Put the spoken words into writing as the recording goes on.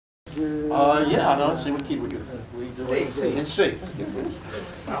Yeah, no, let's see what key we do. C. In C.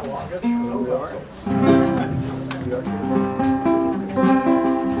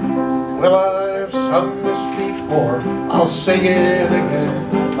 Well, I've sung this before, I'll sing it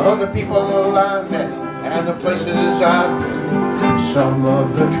again. Of the people I met and the places I've been. Some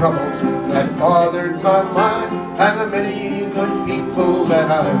of the troubles that bothered my mind and the many good people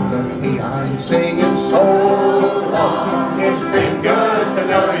that I've left behind. Singing so long, it's been good to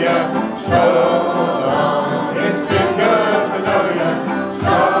know ya. So long, it's been good to know ya.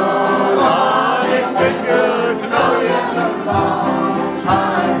 So long, it's been good to know ya. It's a long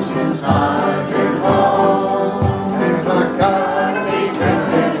time since I've been home, and I gotta be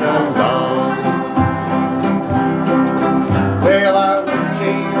drifting alone. Well, I went to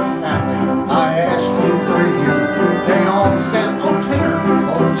your family, I asked you for you. They all said, oh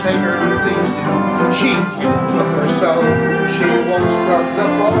take her, things do. She can't look her so, she won't scrub the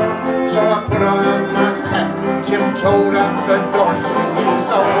floor. So I put on my hat, tiptoed out the door, singing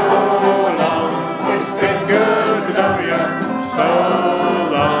so long, it's been good to know ya. So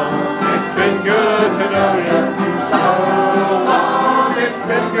long, it's been good to know ya. So long, it's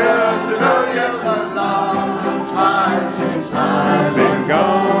been good to know ya. It's a long time since I've been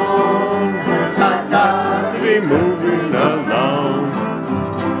gone, and I gotta be moving along.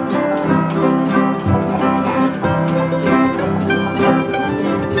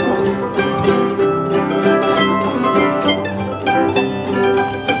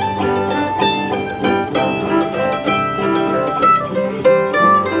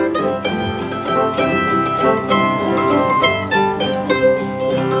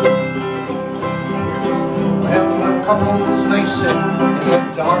 Couples, they sit in the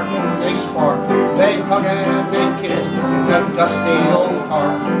dark, they spark, they hug and they kiss in the dusty old car.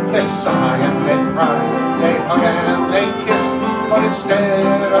 They sigh and they cry, they hug and they kiss, but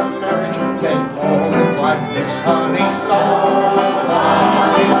instead of marriage, they call it like this, honey. So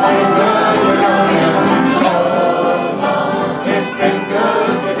long, it's been good to know you. So long, it's been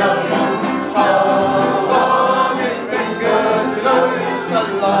good to know you. So long, it's been good to know you. It's a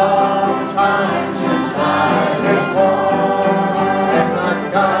long time since I've been home, and I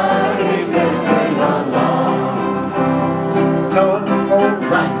gotta be living alone. Telephone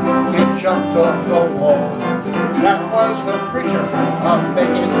rang, it jumped off the wall. That was the preacher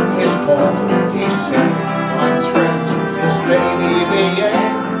making his call. He said, my friends, this may be the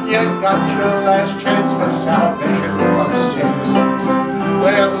end. You got your last chance for salvation of sin.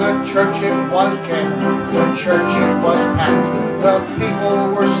 Well, the church it was jammed, the church it was packed. The people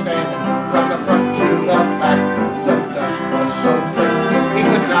were standing from the front to the back. The dust was so thick, he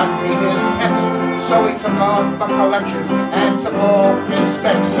could not read his text. So he took off the collection and took off his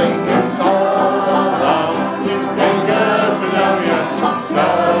specs, singing so long, it's been good to know you. So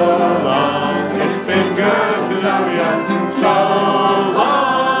long, it's been good to know you. So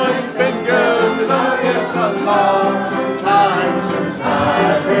long, it's been good to know you. It's a long time since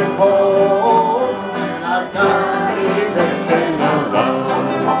I've been home, and I've got to be drifting alone.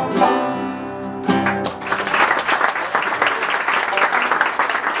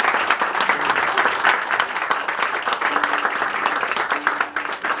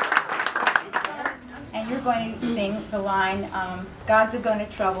 And you're going to sing the line, God's a-gonna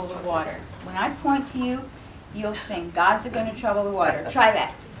trouble the water. When I point to you, you'll sing, God's a-gonna trouble the water. Try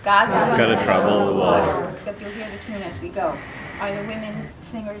that. God's gonna trouble the water. Except you'll hear the tune as we go. Are the women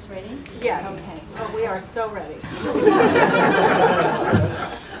singers ready? Yes. Okay. Oh, we are so ready.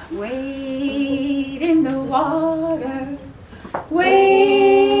 Wade in the water.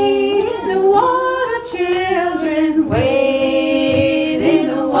 Wade in the water, children. Wade in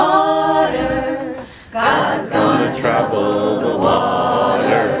the water. God's gonna trouble the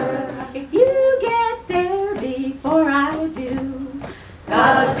water. If you get there before I do,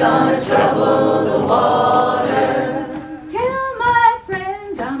 God's gonna trouble the water. Tell my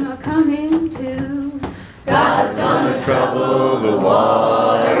friends I'm a-coming too. God's gonna trouble the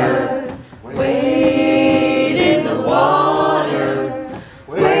water. Wade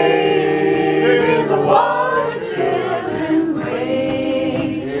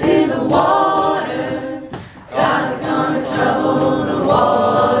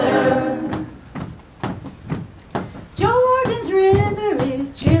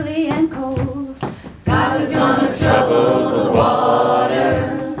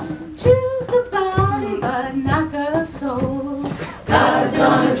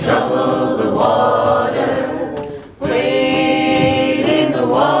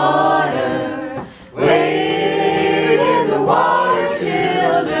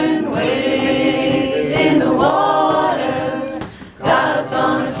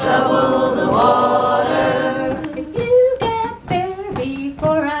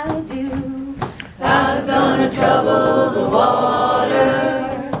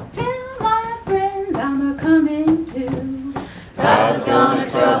God's gonna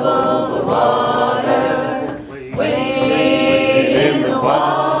trouble the water. Wade in the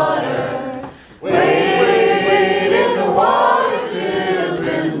water. Wade in the water,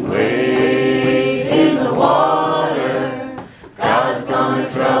 children. Wade in the water. God's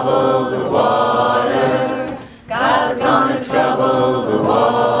gonna trouble the water. God's gonna trouble the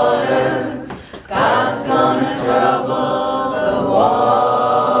water. God's gonna trouble the water.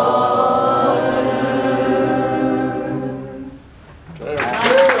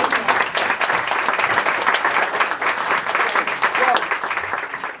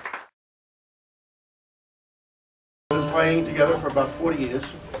 Been playing together for about 40 years.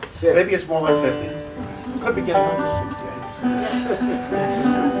 Maybe it's more like 50. Could be getting up to 60,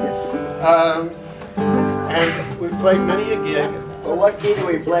 and we've played many a gig. Well, what key do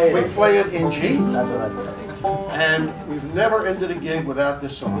we play? We play it in G, That's what I'm thinking. and we've never ended a gig without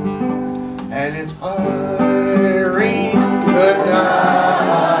this song. And it's Irene, good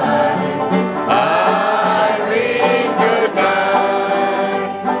night. Irene, good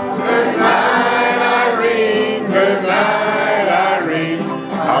night. Good night, Irene. Good night, Irene.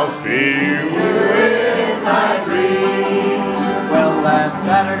 I'll see you in my dreams. Well, last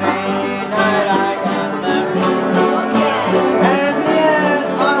Saturday